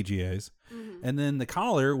 Mm-hmm. No EGAs. Mm-hmm. And then the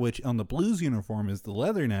collar, which on the blues uniform is the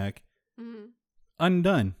leather neck,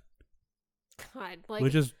 undone. God,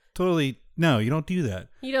 which is totally, no, you don't do that.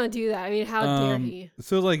 You don't do that. I mean, how dare he?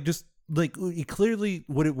 So like just like clearly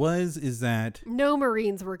what it was is that no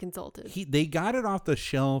Marines were consulted. They got it off the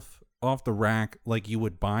shelf, off the rack, like you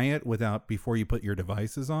would buy it before you put your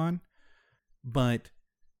devices on. But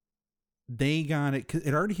they got it because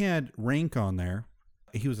it already had rank on there.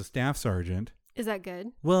 He was a staff sergeant. Is that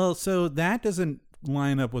good? Well, so that doesn't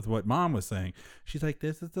line up with what Mom was saying. She's like,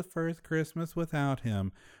 this is the first Christmas without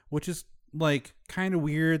him, which is like kind of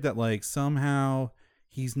weird that like somehow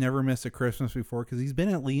he's never missed a Christmas before because he's been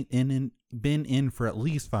in for at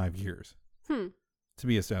least 5 years to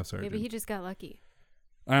be a staff sergeant. Maybe he just got lucky.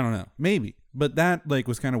 I don't know. Maybe. But that like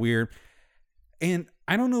was kind of weird. And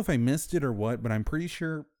I don't know if I missed it or what, but I'm pretty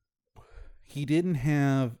sure he didn't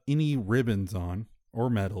have any ribbons on or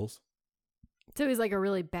medals. So he's like a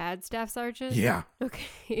really bad staff sergeant? Yeah.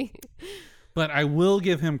 Okay. But I will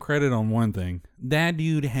give him credit on one thing. That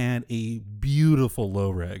dude had a beautiful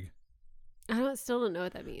low reg. Still don't know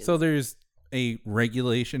what that means. So there's a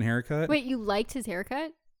regulation haircut. Wait, you liked his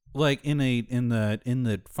haircut? Like in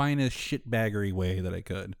the finest shitbaggery way that I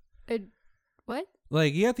could. What?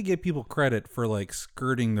 Like you have to give people credit for like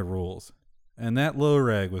skirting the rules. And that low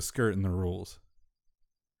reg was skirting the rules.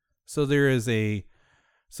 So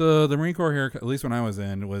so the Marine Corps haircut, at least when I was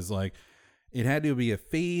in, was like, it had to be a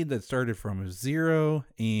fade that started from 0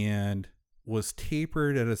 and was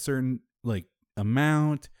tapered at a certain like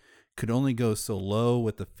amount, could only go so low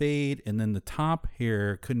with the fade, and then the top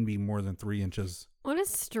hair couldn't be more than 3 inches. What a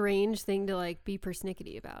strange thing to like be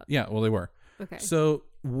persnickety about. Yeah, well, they were. Okay. So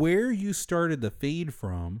where you started the fade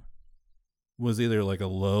from was either like a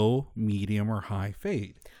low, medium, or high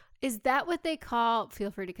fade. Is that what they call,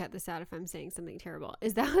 feel free to cut this out if I'm saying something terrible,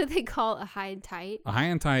 is that what they call a high and tight? A high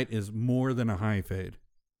and tight is more than a high fade.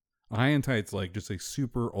 A high and tight's like just a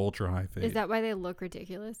super ultra high fade. Is that why they look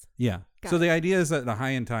ridiculous? Yeah. Got So it. the idea is that the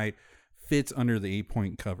high and tight fits under the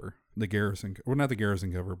 8-point cover, the Garrison, well, not the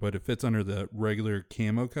Garrison cover, but it fits under the regular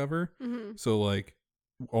camo cover. Mm-hmm. So like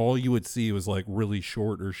all you would see was like really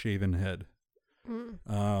short or shaven head.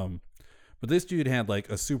 Mm. But this dude had like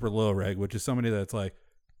a super low reg, which is somebody that's like,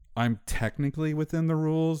 I'm technically within the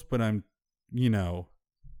rules, but I'm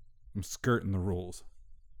skirting the rules.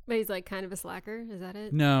 But he's like kind of a slacker. Is that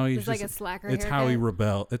it? No, he's It's just like a slacker. It's how he haircut?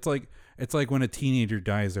 rebel. It's like when a teenager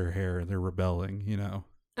dyes their hair, they're rebelling.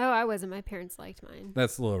 Oh, I wasn't. My parents liked mine.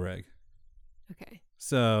 That's low reg. Okay.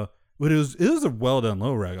 So, but it was a well done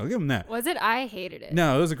low reg. I'll give him that. Was it? I hated it.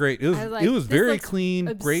 No, it was a great. It was I was like, it was this very looks clean,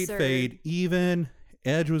 great absurd. fade, even.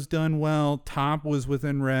 Edge was done well. Top was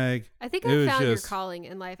within reg. I think It I was found your just calling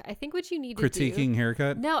in life. I think what you need to critiquing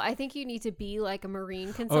haircut. No, I think you need to be like a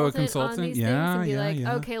Marine consultant, Oh, a on consultant? these Yeah, things and be yeah, like,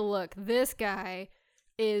 yeah. okay, look, this guy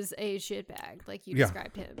is a shitbag, like you Yeah.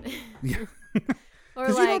 described him. Yeah. Or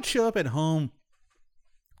Because like, you don't show up at home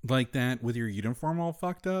like that with your uniform all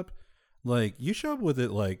fucked up. Like you show up with it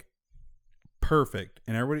like perfect,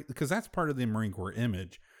 and everybody, because that's part of the Marine Corps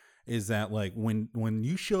image, is that like when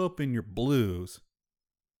you show up in your blues,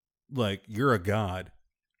 like you're a god,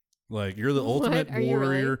 like you're the What? ultimate Are you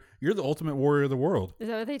warrior. really? You're the ultimate warrior of the world. is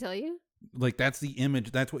that what they tell you? Like that's the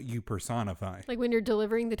image. That's what you personify. Like when you're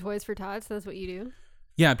delivering the toys for tots, that's what you do?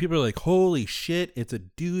 Yeah, people are like, holy shit, it's a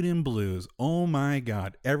dude in blues. Oh my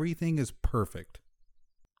god, everything is perfect.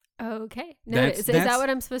 Okay. That's- Is that's- that what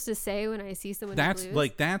I'm supposed to say when I see someone That's in blues?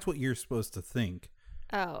 like that's what you're supposed to think.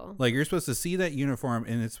 Oh. Like you're supposed to see that uniform,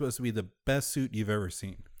 and it's supposed to be the best suit you've ever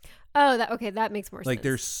seen. Oh, that makes more sense. Like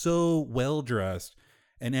they're so well dressed,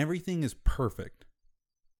 and everything is perfect.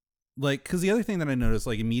 Like, because the other thing that I noticed,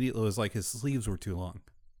 like immediately, was like his sleeves were too long.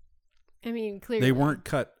 I mean, clearly. They weren't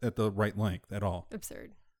cut at the right length at all.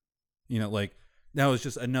 Absurd. Like that was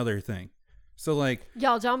just another thing. So like,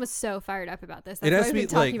 Y'all, John was so fired up about this. It That's has why to we've be,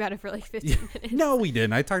 been talking like- about it for like 15 yeah, minutes. no, we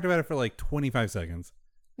didn't. I talked about it for like 25 seconds.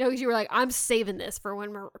 No, because you were like, I'm saving this for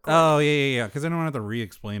when we're recording. Oh yeah. Because I don't have to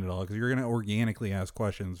re-explain it all. Because you're gonna organically ask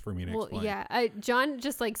questions for me to Well, explain. yeah. John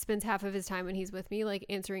just like spends half of his time when he's with me, like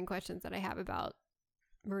answering questions that I have about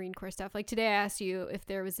Marine Corps stuff. Like today, I asked you if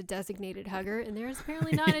there was a designated hugger, and there is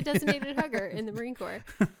apparently not a designated hugger in the Marine Corps.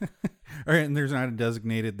 All right, and there's not a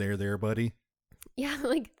designated there, buddy. Yeah,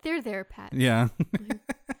 like they're there, Pat. Yeah.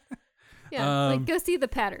 Yeah, like go see the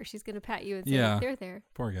patter. She's gonna pat you and say, Yeah. they're there.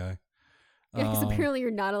 Poor guy. Yeah, because apparently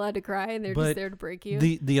you're not allowed to cry, and they're but just there to break you.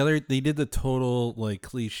 They did the total like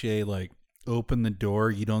cliche like open the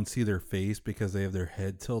door, you don't see their face because they have their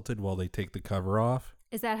head tilted while they take the cover off.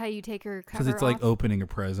 Is that how you take her cover Because it's off? like opening a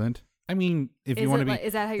present. I mean, if Is you want to it be like-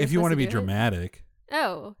 is that how you're if you want to supposed be to do it? dramatic,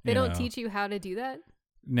 Oh, they you don't know. teach you how to do that?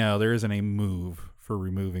 no, there isn't a move for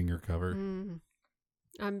removing your cover. Mm.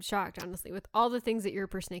 I'm shocked, honestly, with all the things that you're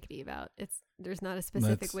persnickety about. There's not a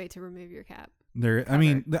specific That's- way to remove your cap. There, Cover. I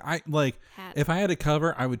mean, I like Hat. if I had a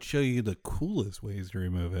cover, I would show you the coolest ways to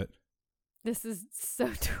remove it. This is so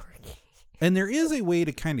dorky. And there is a way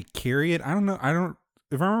to kind of carry it. I don't know.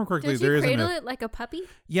 If I remember correctly, Don't there you isn't cradle a, it like a puppy?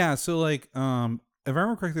 yeah. So like, if I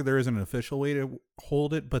remember correctly, there isn't an official way to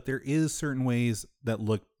hold it, but there is certain ways that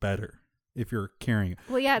look better if you're carrying it.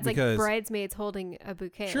 Well, yeah, it's Because- like bridesmaids holding a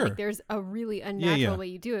bouquet. Sure. Like there's a really unnatural yeah. way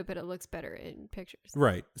you do it, but it looks better in pictures.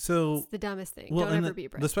 Right. So It's the dumbest thing. well, Don't and ever be a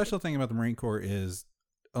the bridesmaid. special thing about the Marine Corps is,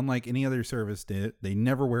 unlike any other service, they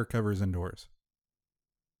never wear covers indoors.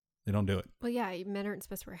 They don't do it. Well, yeah, men aren't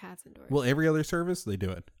supposed to wear hats indoors. Well, every other service they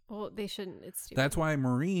do it. Well, they shouldn't. It's stupid. That's why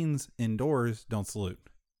Marines indoors don't salute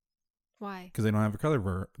Why? because they don't have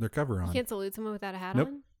their cover You on. can't salute someone without a hat Nope.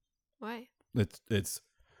 on? Why?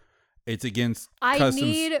 It's against I customs.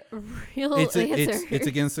 need real it's answers. it's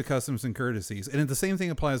against the customs and courtesies, and the same thing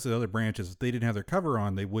applies to other branches. If they didn't have their cover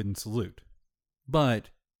on, they wouldn't salute, but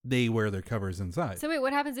they wear their covers inside. So wait,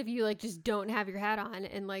 what happens if you like just don't have your hat on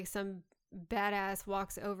and like some badass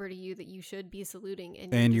walks over to you that you should be saluting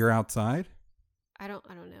and you're outside. I don't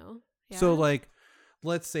know. Yeah. So like,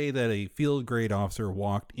 let's say that a field grade officer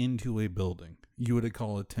walked into a building. You would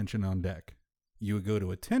call attention on deck. you would go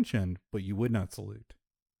to attention, but you would not salute.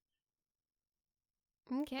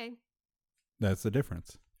 Okay. That's the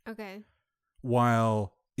difference. Okay.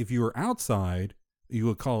 While if you were outside, you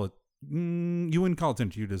would call it, you wouldn't call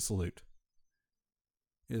attention, you just salute.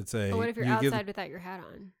 It's a. But what if you're outside without your hat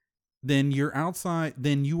on? Then you're outside,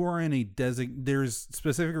 then you are in a there's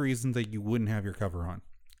specific reasons that you wouldn't have your cover on.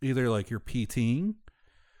 Either like you're PTing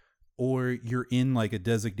or you're in like a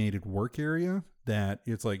designated work area that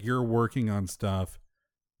it's like you're working on stuff.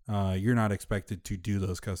 You're not expected to do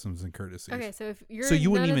those customs and courtesies. Okay, so if you're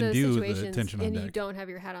you wouldn't none even of do those the attention on and deck. you don't have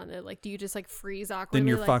your hat on, like do you just like freeze awkwardly? Then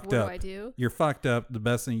you're like, fucked up. What do I do? You're fucked up. The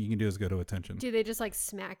best thing you can do is go to attention. Do they just like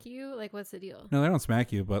smack you? Like what's the deal? No, they don't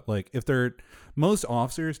smack you, but like if most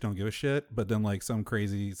officers don't give a shit, but then like some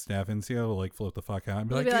crazy staff NCO will like flip the fuck out and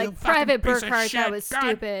be like, Private Burkhart, that was God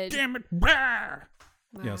stupid. Damn it. Wow.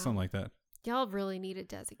 Yeah, something like that. Y'all really need a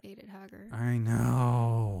designated hugger. I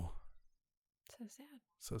know. So sad.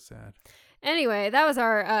 So sad. Anyway, that was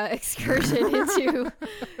our excursion into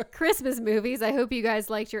Christmas movies. I hope you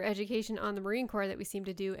guys liked your education on the Marine Corps that we seem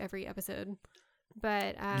to do every episode.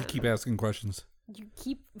 But you keep asking questions. You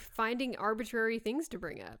keep finding arbitrary things to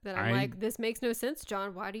bring up that I'm like, this makes no sense,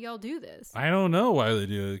 John. Why do y'all do this? I don't know why they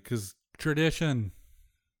do it, because tradition.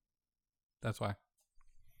 That's why.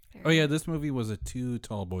 Fair Oh yeah, enough. this movie was a 2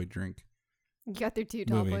 tall boy drink. You got through 2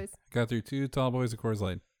 tall boys. Got through 2 tall boys of Coors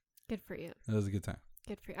Light. Good for you. That was a good time.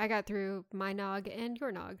 Good for you. I got through my nog and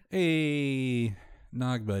your nog. Hey,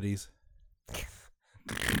 nog buddies.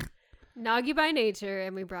 Noggy by nature,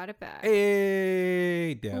 and we brought it back.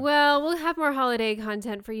 Hey, Deb. Well, we'll have more holiday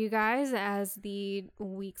content for you guys as the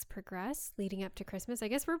weeks progress leading up to Christmas. I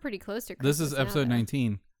guess we're pretty close to Christmas. This is episode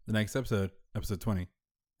 19. The next episode 20.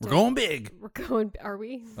 We're Don't- going big. We're going, are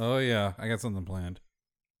we? Oh yeah, I got something planned.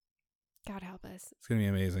 God help us. It's gonna be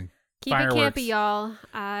amazing. Keep Fireworks. it campy, y'all.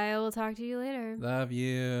 I will talk to you later. Love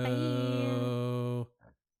you.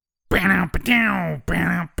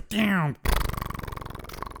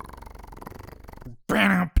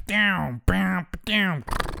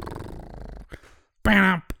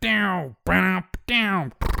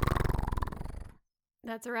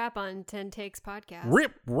 That's a wrap on 10 Takes Podcast.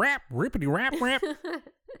 Rip, rap, rippity, rap, rap.